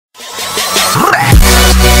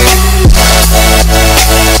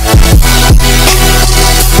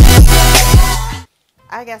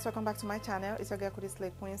guys, welcome back to my channel. It's your girl Cody Slay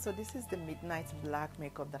Queen. So this is the midnight black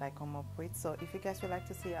makeup that I come up with. So if you guys would like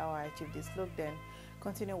to see how I achieve this look, then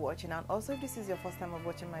continue watching. And also, if this is your first time of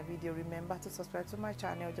watching my video, remember to subscribe to my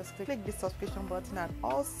channel. Just click the subscription button and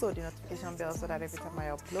also the notification bell so that every time I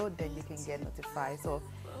upload, then you can get notified. So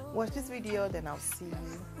watch this video, then I'll see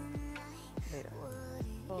you later.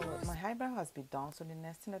 So my eyebrow has been done, so the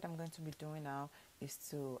next thing that I'm going to be doing now is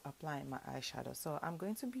to apply my eyeshadow. So I'm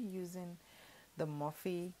going to be using the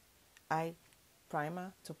Smoky eye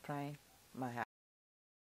primer to prime my eye.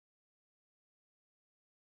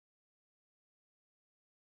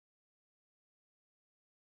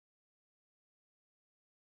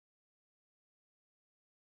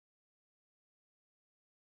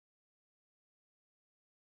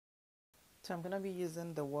 So I'm going to be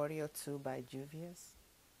using the Warrior 2 by Juvia's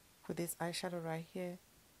for this eyeshadow right here.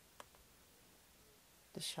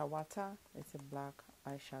 The Shawata, it's a black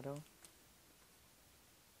eyeshadow.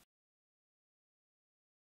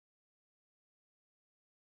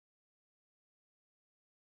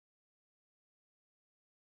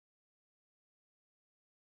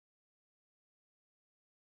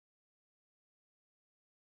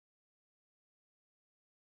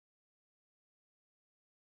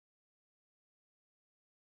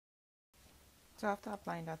 So after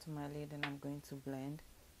applying that to my lid, then I'm going to blend.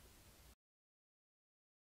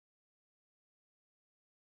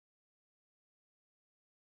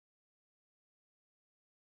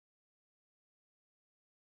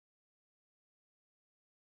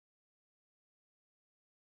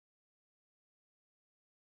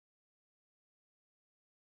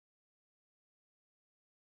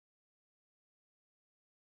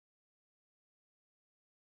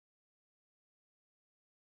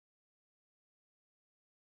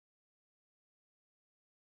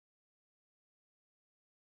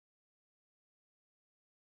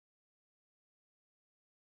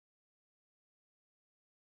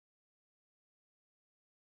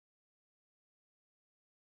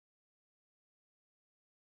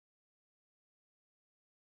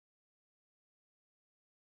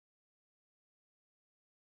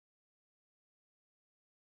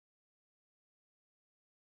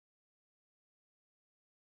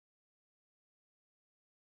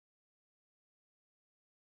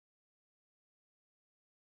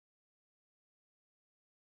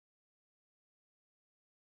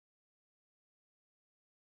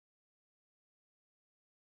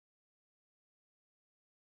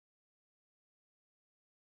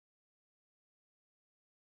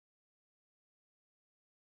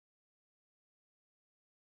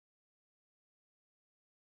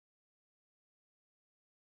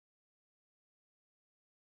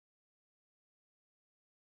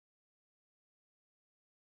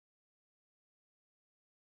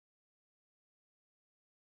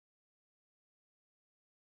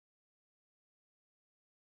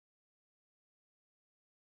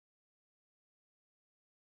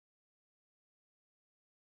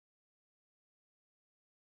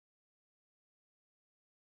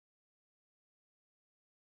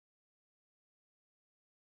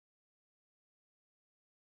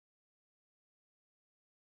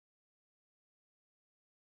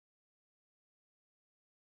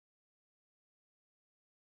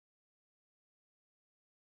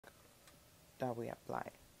 That we apply.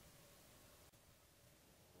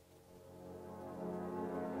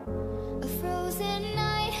 A frozen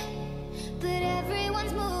night, but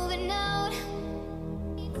everyone's moving out.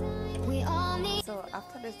 We all need. So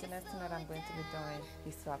after this, the next thing that I'm going to be doing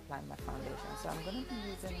is to apply my foundation. So I'm going to be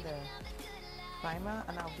using the primer,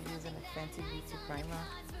 and I'll be using a Fenty Beauty primer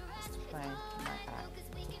to prime my eye,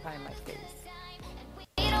 to prime my face.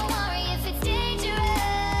 Don't worry if it's dangerous.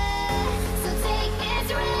 So take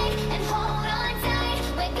this ride and hold on tight.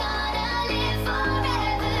 We're gonna live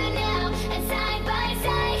forever now, and side by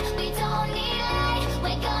side, we don't need light.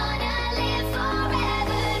 We're gonna live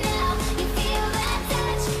forever now. You feel that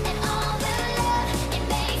touch and all the love. It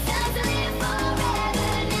makes us live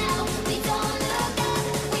forever now. We don't look up.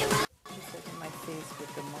 We're I'm setting my face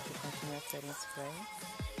with the Smoky Continuous Setting Spray.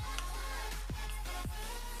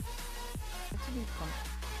 Actually,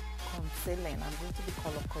 concealing. I'm going to be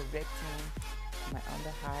color correcting my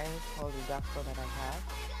under eyes, all the dark color that I have.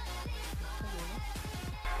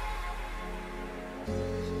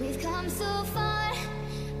 We've come so far,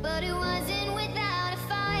 but it wasn't without a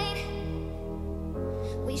fight.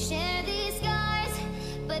 We share these scars,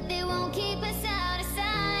 but they won't keep us out of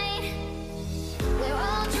sight. We're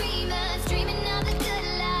all dreamers, dreaming of the good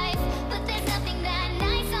life, but there's nothing that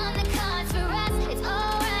nice on the cards for us. It's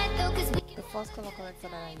alright though, 'cause we The first color corrector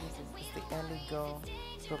that I use is the Early Girl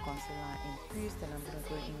Pro Concealer in Crease. Then I'm going to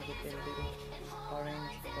go in with a little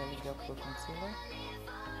orange Early Girl Pro Concealer.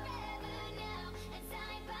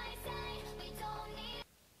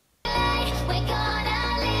 We're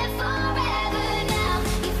gonna live forever now.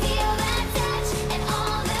 You feel that touch and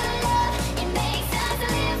all the love. It makes us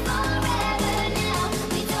live forever now.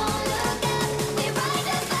 We don't look up, we rise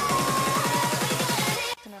above.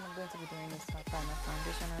 And I'm going to be doing this to apply my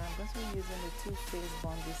foundation, and I'm going to be using the Too Faced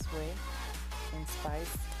Born This Way in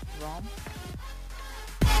Spice Rum.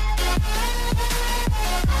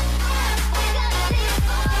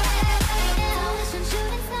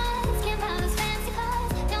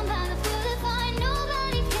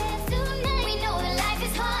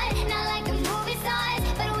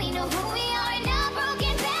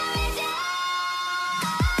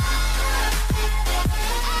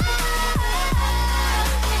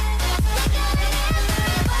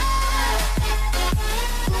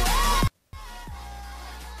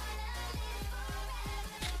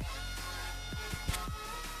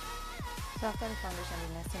 So after the foundation,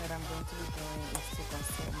 the next thing that I'm going to be doing is to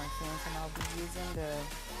conceal my face, and I'll be using the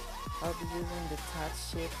Touch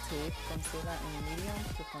Shape Tape Concealer in medium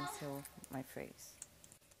to conceal my face.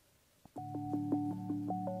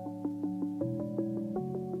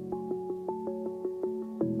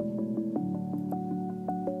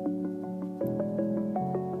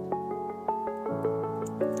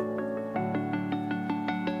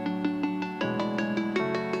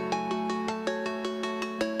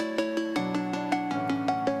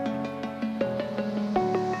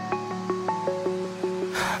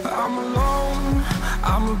 I'm alone,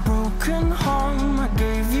 I'm a broken home. I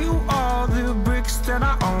gave you all the bricks that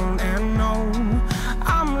I own and know.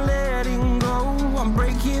 I'm letting go, I'm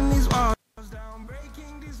breaking these walls down,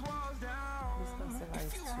 breaking these walls down. This concealer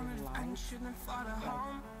is too light,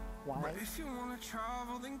 like white. If you wanna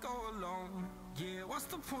travel, then go alone. Yeah, what's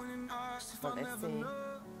the point in us if But I let's never see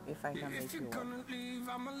know? if I can make If you you're work. gonna leave,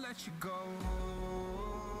 I'ma let you go.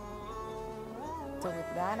 So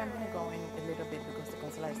with that, I'm gonna go in a little bit because the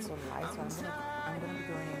concealer is so light. So I'm gonna be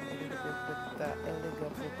going in a little bit with the Early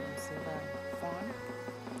Girl Pro Concealer Fawn.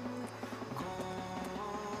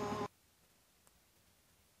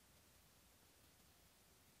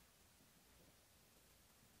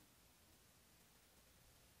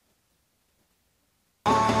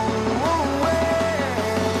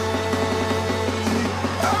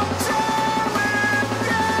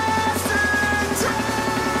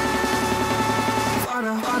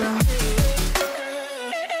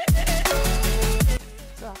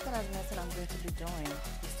 So after that, the next thing I'm going to be doing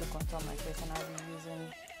is to contour my face, and I'll be using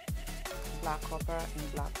black copper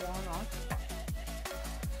and black walnut.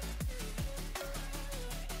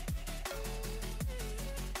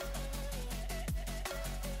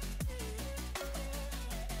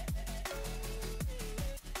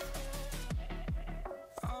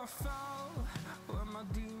 I fell where my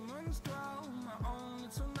demons dwell, my own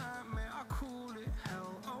little nightmare, I call it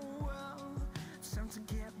hell. Oh well, it's time to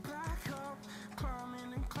get back up,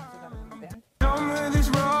 climbing and climbing. Then Done with this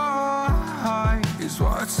ride is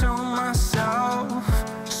what I tell myself,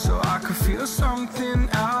 so I could feel something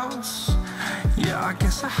else. Yeah, I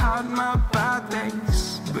guess I had my bad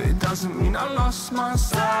days, but it doesn't mean I lost my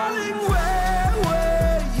style. Darling, where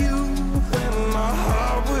were you when my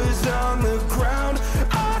heart was on the ground?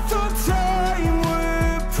 I thought time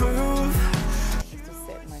would prove. is to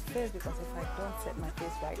set my face, because if I don't set my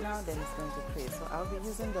face right now, then it's going to crease. So I'll be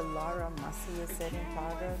using the Laura Mercier setting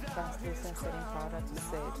powder, translucent setting powder, to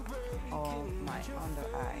set all my under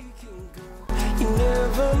eye. You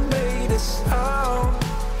never made a sound.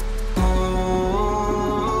 Oh,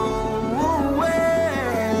 wait,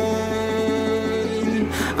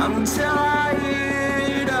 I'm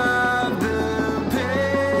tired of the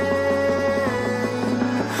pain.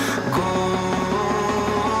 Go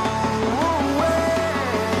away.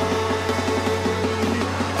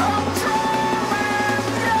 I'm tired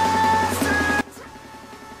of yesterday.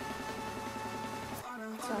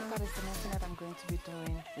 So after this, the next thing that I'm going to be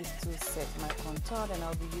doing is to set my contour, and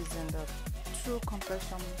I'll be using the True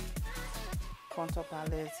Complexion Contour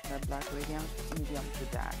Palette, the Black Radiant Medium to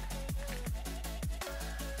Dark.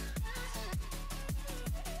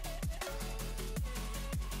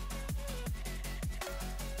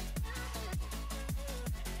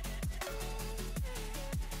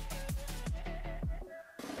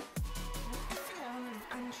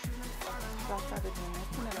 So after the next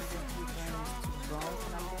thing that I'm going to be doing is to bronze,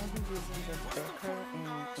 and I'm going to be using the Becker in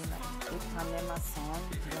Ipanema Sun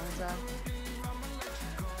bronzer.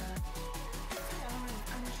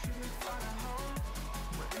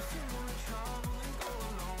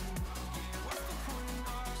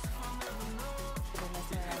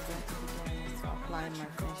 and my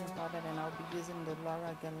finishing powder, then I'll be using the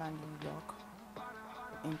Laura Garland New York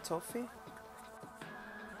in Toffee.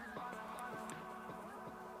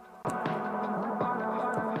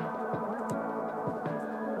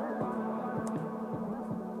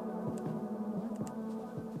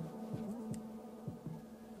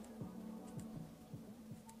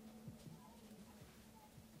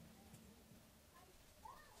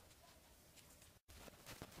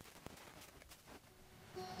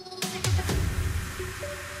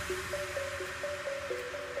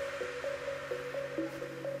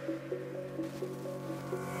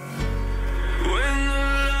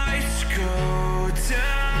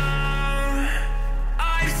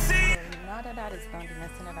 That is done, the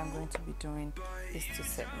next thing that I'm going to be doing is to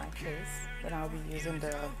set my face. Then I'll be using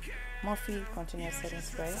the Morphe Continuous Setting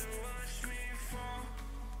Spray.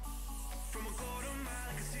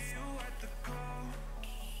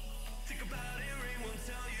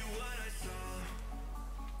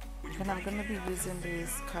 Then I'm going to be using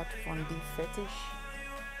this Kat Von D Fetish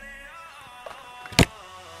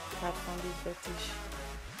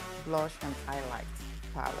blush and highlight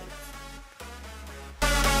palette.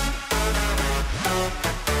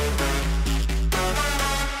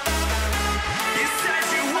 You said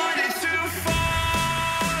you wanted to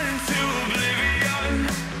fall into oblivion,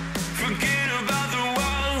 forget about the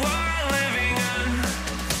world we're living in.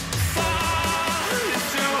 Fall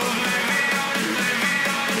into oblivion.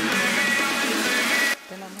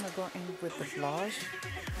 Then I'm gonna go in with the blush.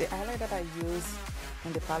 The highlight that I use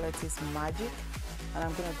in the palette is Magic, and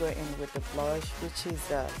I'm gonna go in with the blush, which is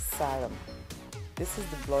Salem. This is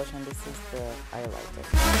the blush and this is the highlighter.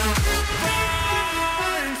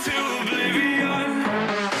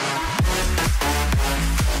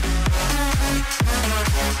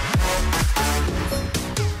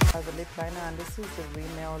 As a lip liner, and this is the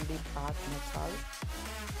Rimmel Lip Art Metal.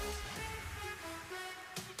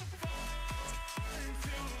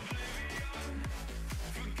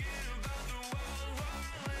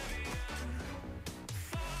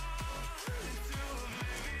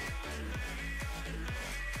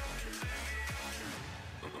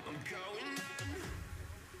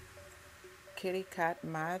 Kitty Cat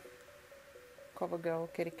Matte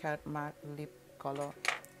CoverGirl Kitty Cat Matte Lip Color.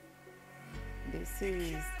 This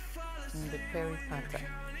is in the Perry pattern.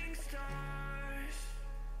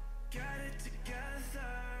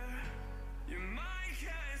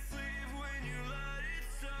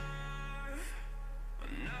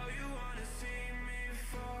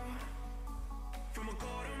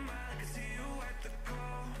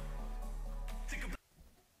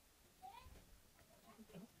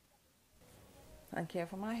 And care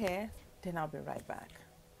for my hair, then I'll be right back.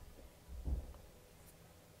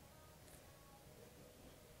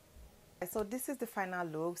 So this is the final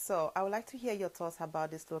look. So I would like to hear your thoughts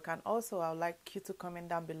about this look, and also I would like you to comment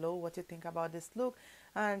down below what you think about this look.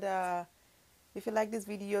 And if you like this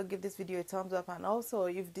video, give this video a thumbs up, and also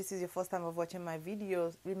if this is your first time of watching my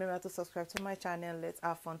videos, remember to subscribe to my channel. Let's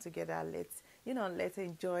have fun together. Let's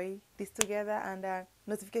enjoy this together. And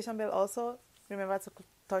notification bell also, remember to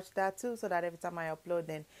touch that too, so that every time I upload,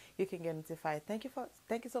 then you can get notified. Thank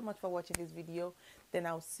you so much for watching this video. Then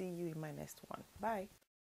I'll see you in my next one. Bye.